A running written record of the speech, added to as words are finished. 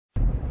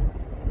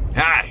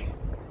Hi,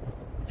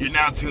 you're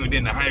now tuned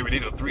in to Hybrid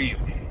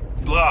 803's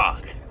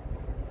blog,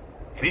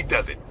 and he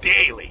does it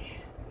daily.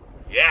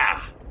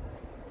 Yeah,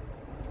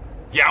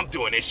 I'm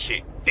doing this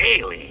shit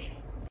daily.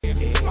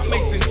 My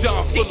Mason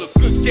jar full of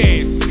good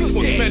gas.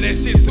 Gonna smell that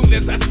shit soon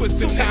as I twist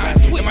the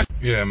time.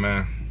 Yeah,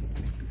 man.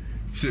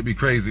 Shit be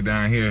crazy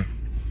down here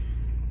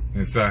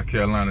in South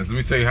Carolina. So let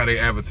me tell you how they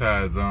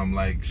advertise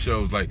like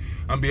shows. Like,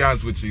 I'm gonna be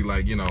honest with you,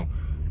 like, you know,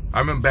 I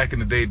remember back in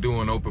the day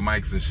doing open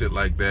mics and shit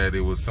like that.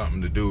 It was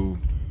something to do,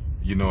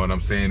 you know what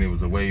I'm saying? It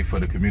was a way for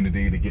the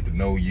community to get to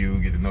know you,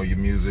 get to know your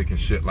music and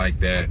shit like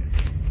that.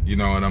 You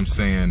know what I'm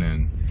saying?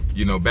 And,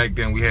 you know, back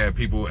then we had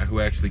people who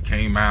actually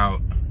came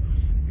out,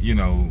 you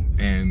know,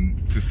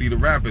 and to see the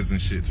rappers and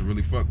shit, to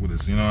really fuck with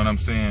us, you know what I'm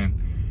saying?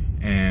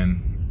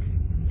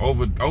 And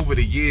over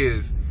the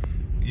years,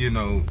 you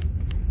know,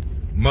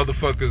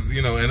 motherfuckers,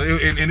 you know, and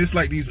it's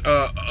like these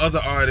other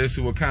artists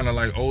who were kind of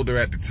like older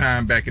at the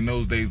time, back in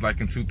those days,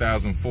 like in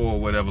 2004 or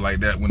whatever like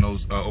that, when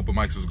those open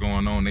mics was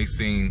going on. They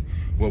seen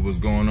what was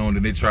going on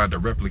and they tried to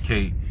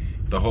replicate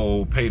the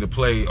whole pay to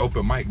play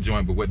open mic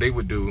joint. But what they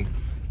would do,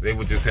 they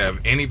would just have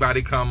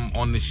anybody come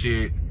on the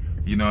shit,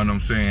 you know what I'm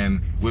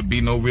saying? Would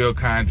be no real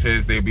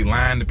contest. They'd be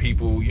lying to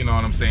people, you know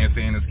what I'm saying?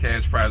 Saying it's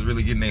cash prize,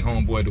 really getting their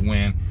homeboy to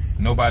win.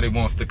 Nobody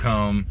wants to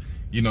come,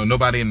 you know,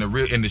 nobody in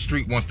the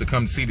street wants to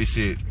come see the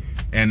shit.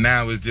 And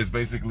now it's just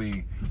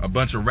basically a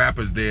bunch of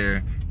rappers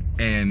there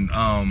and,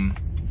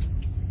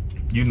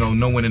 you know,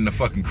 no one in the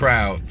fucking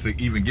crowd to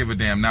even give a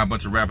damn. Now a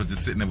bunch of rappers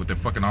just sitting there with their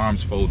fucking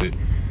arms folded,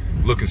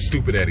 looking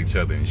stupid at each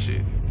other and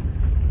shit.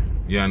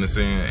 You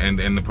understand?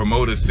 And the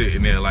promoters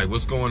sitting there like,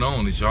 what's going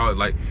on? Is y'all,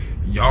 like,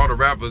 y'all the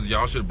rappers,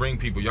 y'all should bring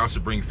people, y'all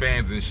should bring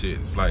fans and shit.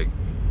 It's like,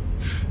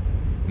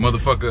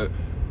 motherfucker,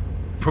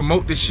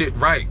 promote this shit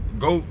right.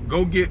 Go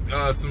get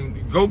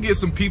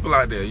some people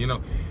out there, you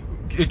know.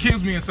 It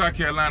kills me in South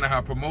Carolina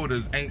how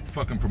promoters ain't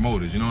fucking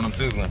promoters, you know what I'm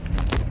saying?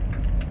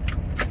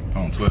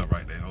 On 12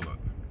 right there, hold up.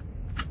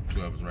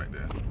 12 is right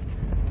there.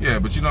 Yeah,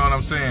 but you know what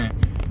I'm saying?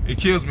 It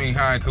kills me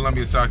how in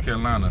Columbia, South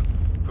Carolina,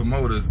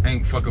 promoters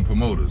ain't fucking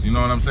promoters, you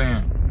know what I'm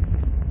saying?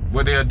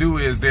 What they'll do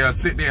is they'll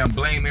sit there and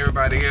blame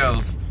everybody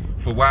else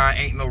for why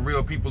ain't no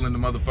real people in the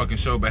motherfucking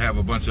show, but have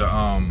a bunch of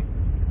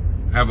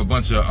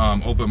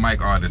open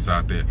mic artists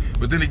out there.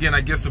 But then again,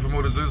 I guess the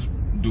promoters is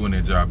doing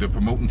their job. They're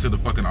promoting to the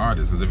fucking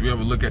artists. Because if you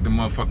ever look at the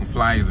motherfucking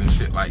flyers and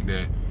shit like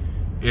that,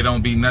 it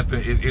don't be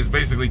nothing. It's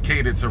basically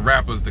catered to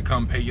rappers to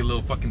come pay your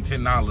little fucking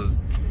 $10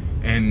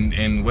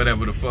 and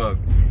whatever the fuck,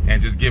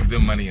 and just give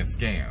them money and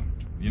scam.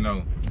 You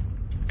know,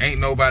 ain't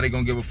nobody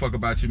gonna give a fuck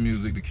about your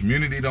music. The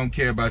community don't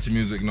care about your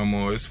music no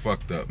more. It's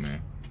fucked up,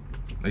 man.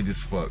 They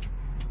just fuck.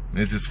 And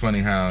it's just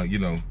funny how, you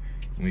know,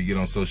 when you get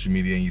on social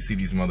media and you see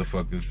these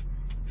motherfuckers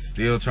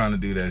still trying to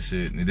do that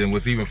shit. And then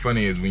what's even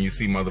funny is when you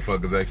see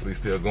motherfuckers actually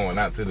still going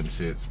out to them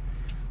shits.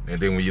 And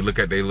then when you look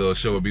at their little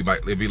show, it'd be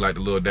like the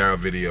Lil Darryl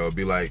video. It'd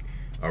be like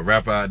a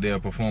rapper out there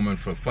performing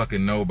for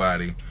fucking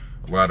nobody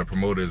while the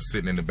promoter is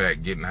sitting in the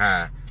back getting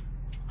high,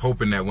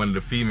 hoping that one of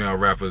the female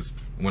rappers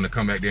want to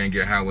come back there and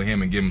get high with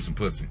him and give him some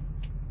pussy.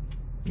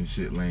 This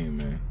shit lame,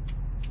 man.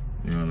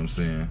 You know what I'm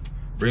saying?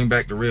 Bring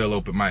back the real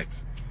open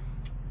mics.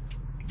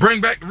 Bring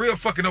back the real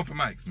fucking open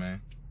mics,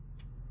 man.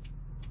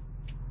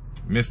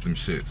 Miss them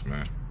shits,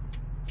 man.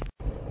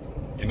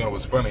 You know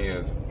what's funny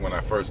is when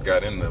I first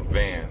got in the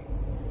van,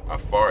 I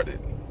farted.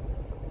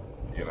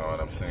 You know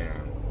what I'm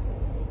saying?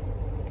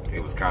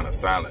 It was kind of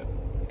silent.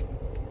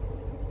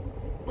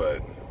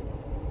 But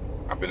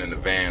I've been in the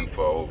van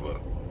for over,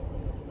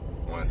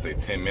 I want to say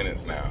 10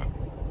 minutes now,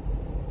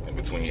 in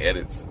between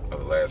edits of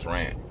the last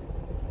rant.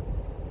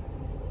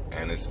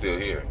 And it's still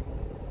here.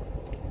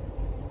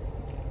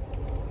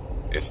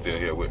 It's still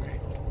here with me.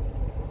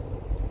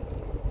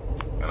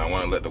 And I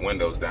want to let the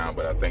windows down,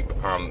 but I think the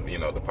pollen, you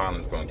know, the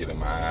pollen's going to get in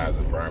my eyes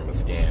and burn my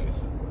skin.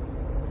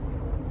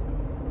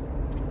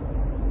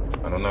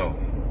 I don't know.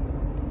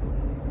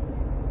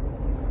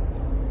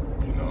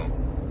 You know,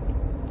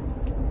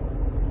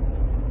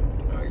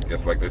 I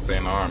guess like they say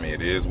in the Army,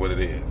 it is what it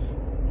is.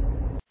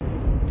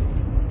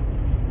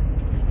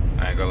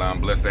 I ain't gonna lie,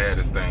 I'm blessed to have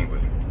this thing, but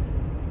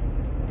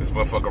this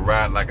motherfucker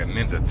ride like a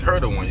Ninja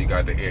Turtle when you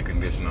got the air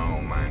conditioner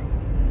on, man.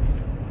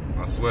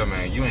 I swear,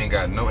 man, you ain't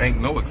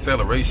no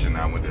acceleration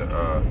now with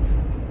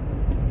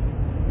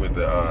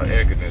the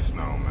air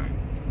conditioner on, man.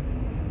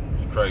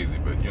 It's crazy,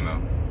 but you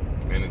know,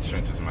 in the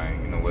trenches,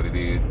 man. You know what it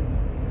is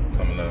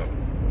coming up.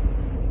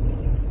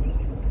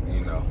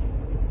 You know,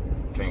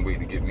 can't wait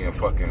to get me a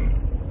fucking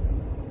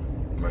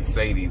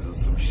Mercedes or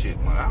some shit,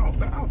 man. I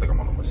don't think I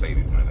want a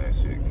Mercedes, none of that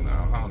shit. You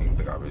know, I don't even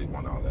think I really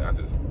want all that. I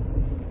just,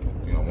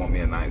 you know, want me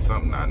a nice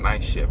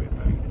Chevy,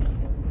 man.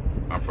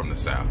 I'm from the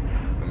South.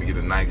 Let me get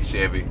a nice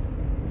Chevy.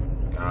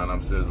 You know what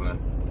I'm sizzling?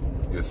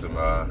 Get some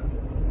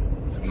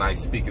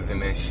nice speakers in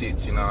that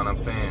shit, you know what I'm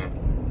saying?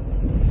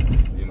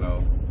 You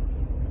know,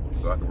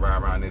 so I can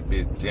ride around this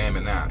bitch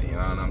jamming out, you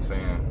know what I'm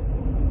saying?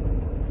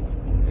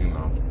 You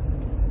know,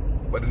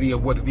 what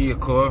it is,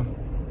 cuz,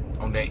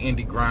 on that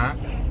indie grind.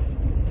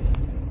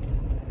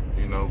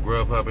 You know,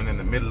 grub hubbing in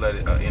the middle of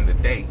in the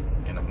day,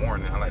 in the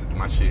morning. I like to do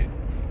my shit.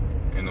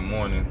 in the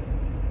morning,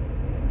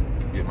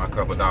 get my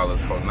couple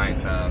dollars for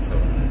nighttime, so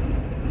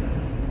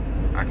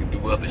I can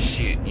do other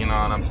shit, you know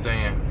what I'm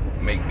saying?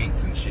 Make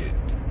beats and shit,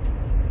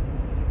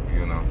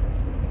 you know?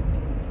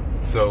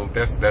 So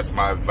that's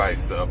my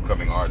advice to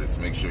upcoming artists.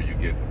 Make sure you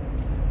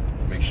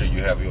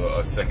have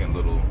a second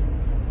little,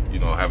 you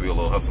know, have your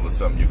little hustle or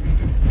something you can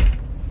do.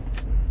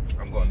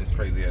 I'm going this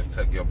crazy ass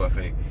Tokyo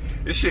buffet.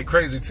 This shit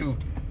crazy too,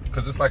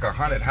 cause it's like a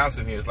haunted house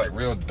in here. It's like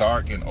real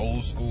dark and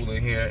old school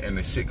in here, and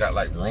the shit got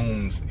like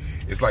rooms.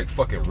 It's like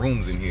fucking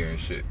rooms in here and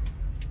shit.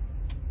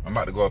 I'm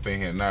about to go up in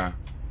here now.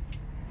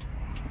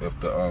 If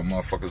the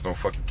motherfuckers don't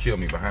fucking kill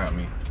me behind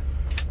me.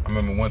 I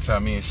remember one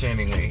time me and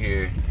Shandy went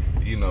here.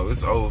 You know,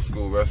 it's an old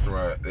school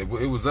restaurant. It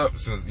was up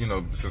since, you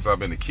know, since I've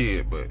been a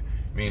kid, but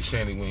me and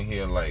Shandy went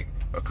here like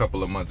a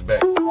couple of months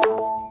back. Somewhere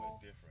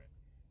different.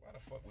 Why the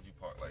fuck would you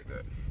park like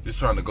that? Just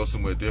trying to go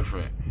somewhere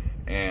different.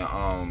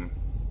 And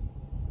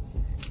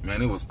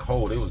man, it was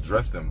cold. It was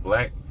dressed in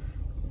black,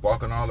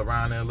 walking all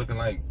around there looking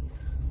like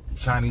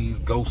Chinese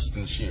ghosts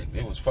and shit.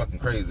 It was fucking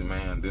crazy,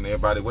 man. Then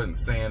everybody wasn't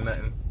saying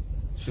nothing.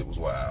 Shit was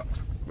wild.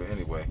 But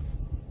anyway,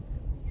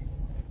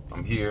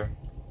 I'm here.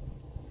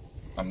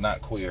 I'm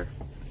not queer.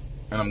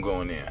 And I'm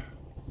going in.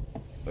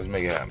 Let's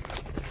make it happen.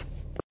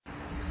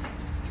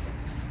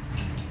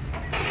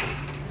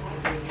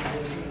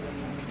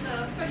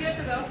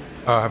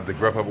 I have the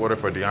Grubhub order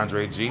for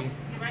DeAndre G.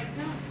 Right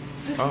now.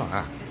 Oh,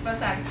 hi. It's both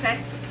sides, okay?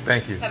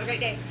 Thank you. Have a great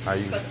day.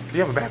 Do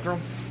you have a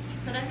bathroom?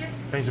 Put that here?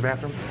 Can you use the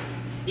bathroom?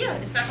 Yeah,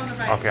 it's back on the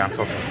right. Okay, I'm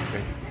so sorry. Thank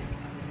you.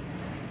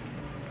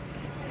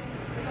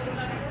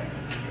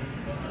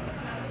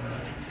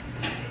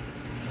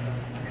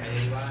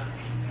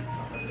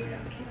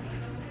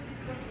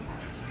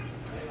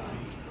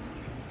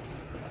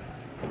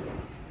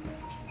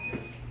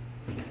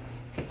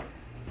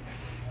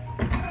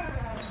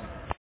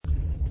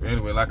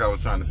 Anyway, like I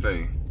was trying to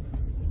say,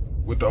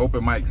 with the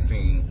open mic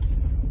scene,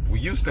 we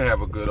used to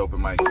have a good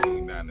open mic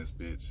scene down this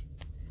bitch.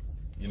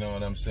 You know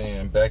what I'm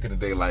saying? Back in the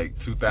day, like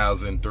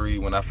 2003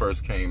 when I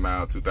first came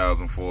out,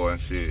 2004 and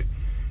shit.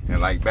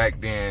 And like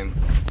back then,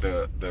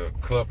 the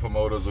club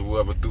promoters or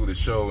whoever threw the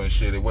show and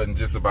shit, it wasn't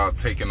just about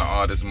taking the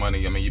artist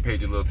money. I mean, you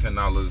paid your little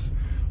 $10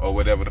 or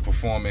whatever to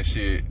perform and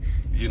shit,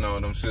 you know,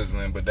 and them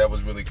sizzling. But that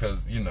was really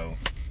because, you know,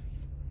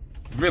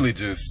 really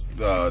just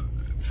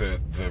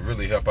to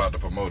really help out the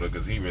promoter,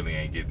 because he really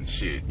ain't getting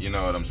shit, you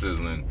know what I'm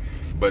sizzling.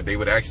 But they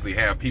would actually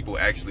have people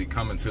actually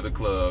coming to the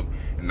club,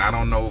 and I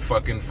don't know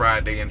fucking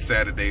Friday and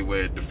Saturday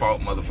where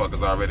default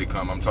motherfuckers already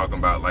come. I'm talking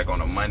about like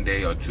on a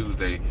Monday or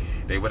Tuesday,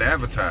 they would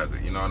advertise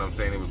it, you know what I'm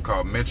saying? It was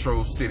called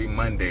Metro City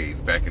Mondays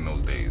back in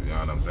those days, you know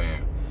what I'm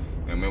saying?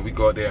 And when we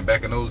go out there, and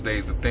back in those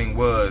days, the thing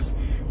was,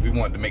 we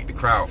wanted to make the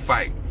crowd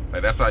fight.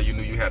 Like, that's how you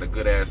knew you had a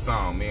good ass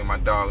song. Me and my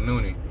dog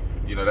Noonie,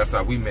 you know, that's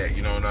how we met,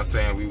 you know what I'm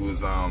saying? We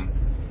was,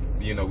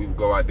 you know, we would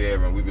go out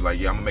there and we'd be like,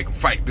 yeah, I'm gonna make them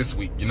fight this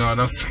week. You know what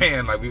I'm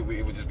saying? Like, it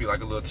would just be like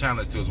a little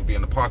challenge to us. We'd be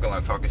in the parking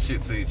lot talking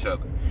shit to each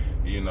other,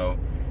 you know?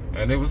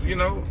 And it was, you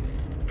know,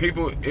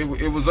 people,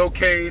 it was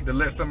okay to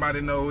let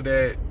somebody know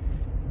that,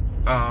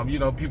 you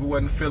know, people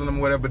wasn't feeling them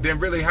or whatever. But then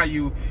really how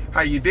you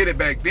did it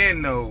back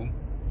then, though,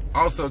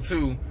 also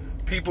too,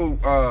 people,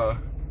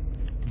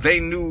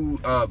 they knew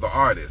the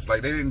artist.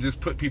 Like, they didn't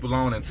just put people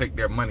on and take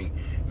their money.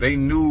 They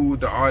knew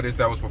the artist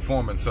that was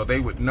performing, so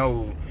they would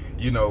know,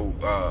 you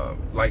know,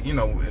 like, you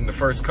know, in the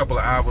first couple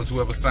of hours,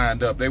 whoever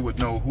signed up, they would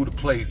know who to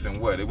place and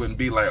what. It wouldn't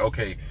be like,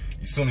 okay,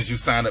 as soon as you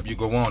sign up, you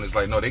go on. It's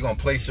like, no, they're going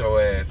to place your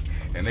ass,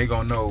 and they're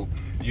going to know,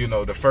 you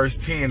know, the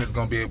first 10 is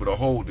going to be able to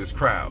hold this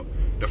crowd.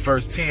 The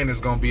first 10 is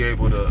going to be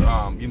able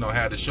to, you know,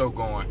 have the show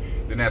going.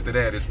 Then after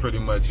that, it's pretty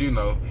much, you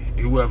know,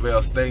 whoever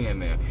else stay in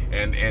there.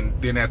 And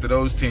then after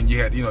those 10, you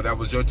had, you know, that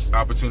was your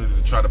opportunity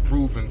to try to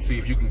prove and see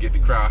if you can get the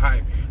crowd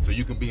hype so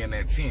you can be in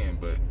that 10.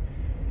 But,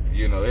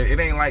 you know, it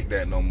ain't like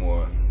that no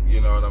more. You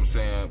know what I'm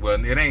saying? Well,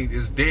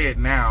 it's dead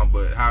now,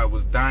 but how it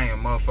was dying,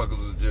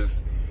 motherfuckers was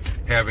just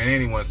having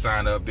anyone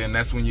sign up. Then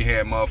that's when you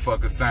had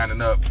motherfuckers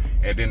signing up,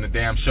 and then the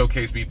damn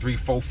showcase be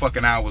 3-4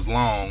 fucking hours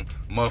long.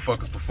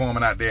 Motherfuckers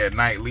performing out there at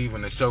night,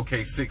 leaving the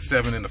showcase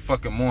 6-7 in the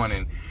fucking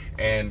morning,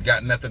 and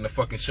got nothing to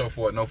fucking show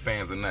for it, no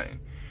fans or nothing.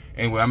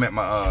 Anyway, I'm at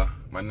my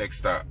my next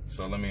stop,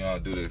 so let me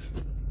do this.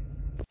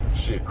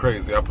 Shit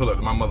crazy. I pull up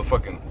to my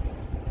motherfucking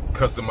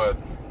customer.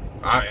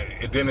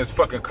 And then it's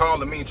fucking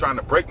calling me, trying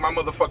to break my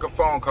motherfucking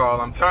phone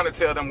call. I'm trying to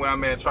tell them where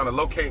I'm at, trying to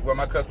locate where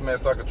my customer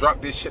is so I can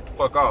drop this shit the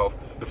fuck off,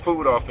 the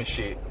food off and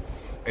shit.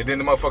 And then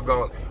the motherfucker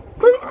going,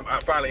 I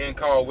finally in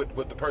call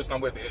with the person I'm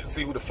with,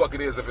 see who the fuck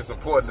it is, if it's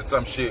important or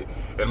some shit.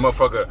 And the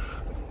motherfucker,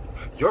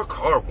 your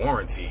car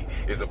warranty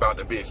is about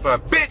to be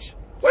expired. Bitch,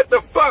 what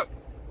the fuck?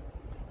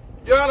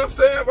 You know what I'm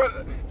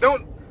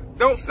saying?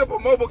 Don't Simple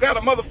Mobile got a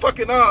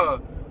motherfucking,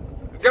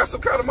 got some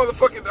kind of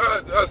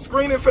motherfucking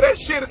screening for that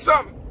shit or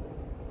something?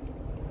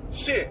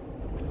 Shit.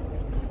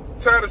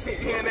 Tired of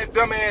hearing that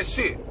dumbass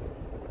shit.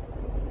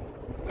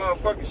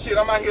 Motherfucking shit.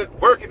 I'm out here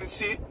working and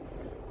shit.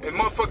 And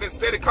motherfucking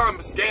steady calling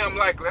me scam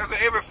likely. That's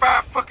every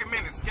 5 fucking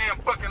minutes, scam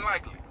fucking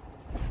likely.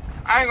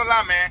 I ain't gonna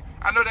lie, man.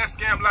 I know that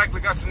scam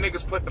likely got some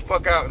niggas put the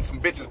fuck out and some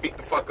bitches beat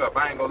the fuck up.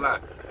 I ain't gonna lie.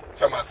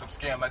 Talking about some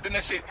scam like then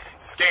that shit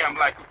scam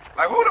likely.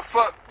 Like who the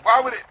fuck?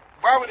 Why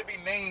would it be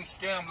named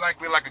scam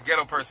likely like a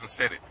ghetto person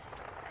said it?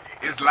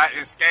 It's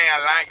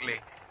scam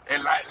likely.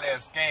 It likely a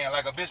scam.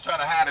 Like a bitch trying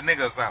to hide a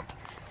nigga or something.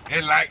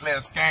 It likely a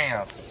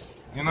scam.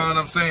 You know what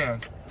I'm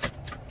saying?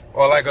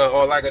 Or like a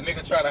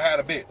nigga trying to hide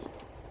a bitch.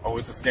 Oh,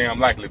 it's a scam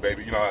likely,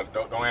 baby. You know,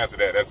 don't answer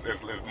that. It's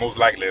most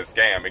likely a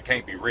scam. It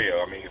can't be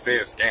real. I mean, it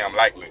says scam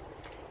likely.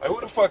 Like,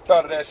 who the fuck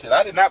thought of that shit?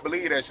 I did not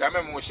believe that shit. I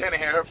remember when Shannon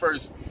had her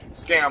first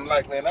scam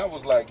likely, and I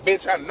was like,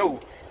 bitch, I knew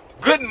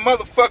good and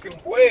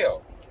motherfucking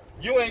well.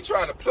 You ain't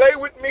trying to play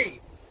with me.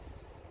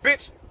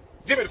 Bitch,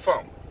 give me the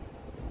phone.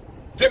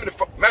 Give me the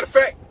phone. Matter of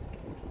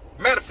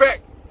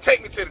fact,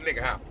 take me to the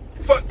nigga house.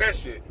 Fuck that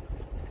shit.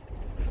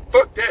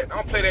 Fuck that. I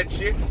don't play that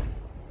shit.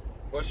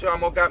 Well, sure, I'm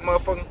gonna got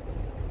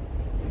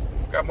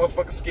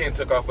motherfucking skin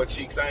took off her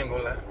cheeks. I ain't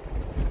gonna lie.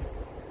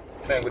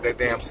 Playing with that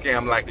damn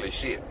scam likely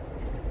shit.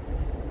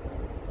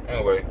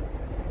 Anyway.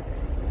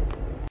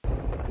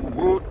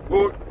 Wood.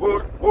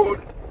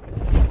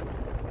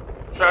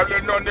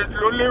 Traveling on this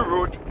lonely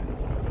road.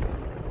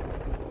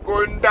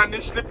 Going down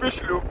this slippery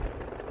slope.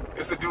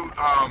 It's a dude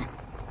right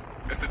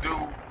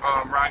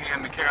here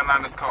in the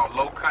Carolinas called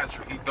Low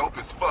Country. He dope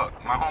as fuck.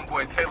 My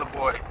homeboy Taylor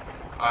Boy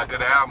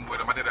did an album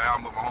with him. I did an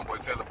album with my homeboy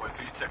Taylor Boy,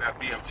 so you check out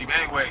BFG. But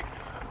anyway,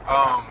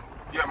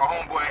 yeah, my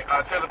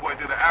homeboy Taylor Boy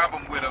did an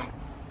album with him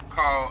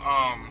called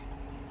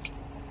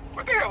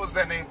what the hell was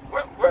that name?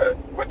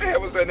 What the hell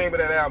was that name of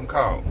that album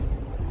called?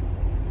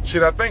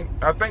 Shit, I think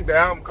the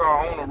album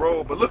called On the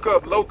Road. But look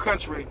up Low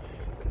Country,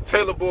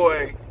 Taylor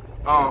Boy,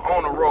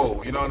 On the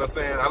Road. You know what I'm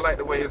saying? I like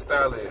the way his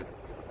style is.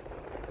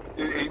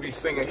 He be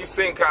singing. He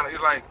sing kind of.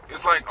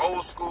 It's like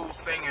old school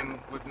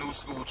singing with new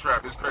school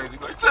trap. It's crazy.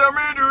 Like, tell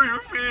me, do you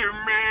feel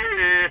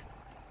me?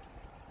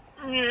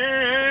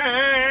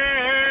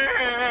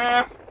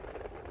 Yeah.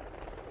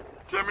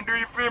 Tell me, do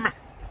you feel me?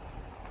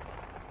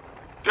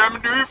 Tell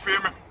me, do you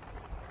feel me?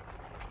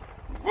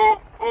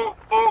 Whoa, oh.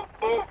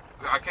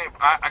 I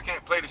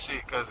can't play the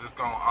shit because it's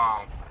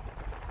gonna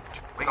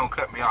they gonna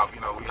cut me off. You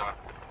know,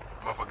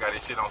 motherfucker got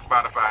this shit on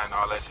Spotify and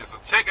all that shit. So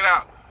check it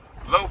out,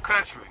 Low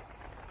Country.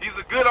 He's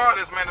a good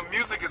artist, man. The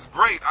music is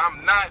great.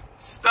 I'm not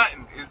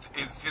stunting.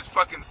 His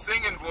fucking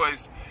singing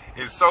voice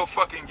is so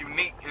fucking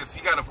unique.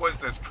 He got a voice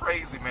that's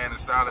crazy, man.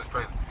 His style is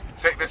crazy.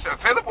 Check that shit out.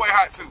 Taylor Boy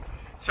hot too.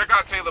 Check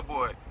out Taylor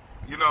Boy.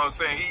 You know what I'm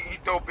saying? He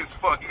dope as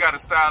fuck. He got a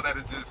style that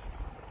is just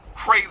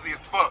crazy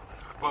as fuck.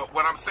 But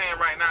what I'm saying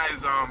right now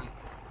is,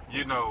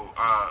 you know,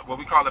 what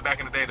we call it back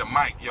in the day, the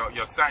mic.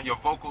 Your sound, your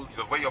vocals,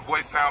 the way your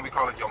voice sound, we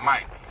call it your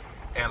mic.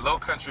 And Low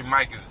Country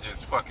mic is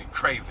just fucking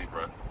crazy,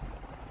 bro.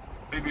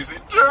 BBC,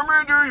 tell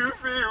me, do you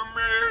feel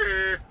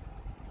me?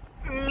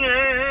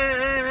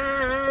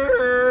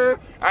 Yeah.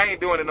 I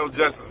ain't doing it no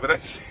justice, but that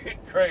shit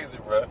crazy,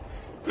 bro.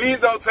 Please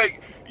don't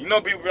take, you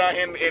know, people out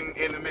here in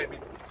the mid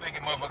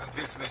thinking motherfuckers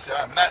dissing this shit.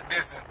 I'm not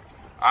dissing.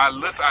 I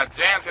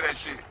jam to that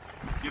shit.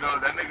 You know,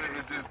 that nigga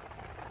is just,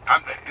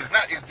 I'm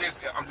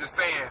just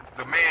saying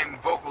the man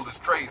vocal is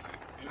crazy.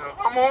 You know,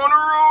 I'm on the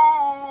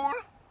road.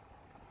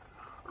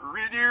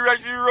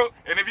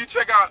 And if you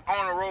check out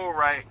On the Road,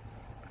 right,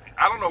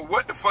 I don't know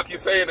what the fuck you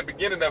say in the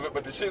beginning of it,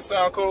 but the shit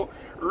sound cool.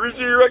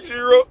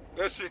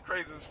 That shit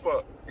crazy as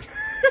fuck.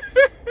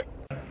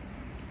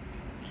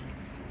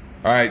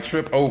 All right,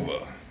 trip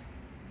over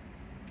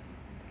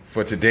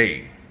for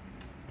today.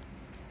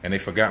 And they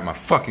forgot my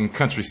fucking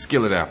country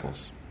skillet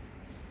apples.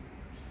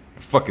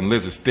 The fucking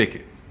lizard's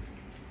thicket.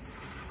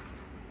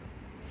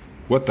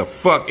 What the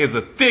fuck is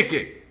a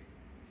thicket?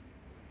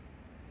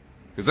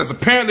 Because that's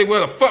apparently where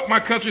the fuck my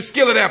country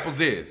skillet apples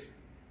is.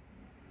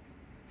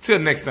 Till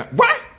next time. What?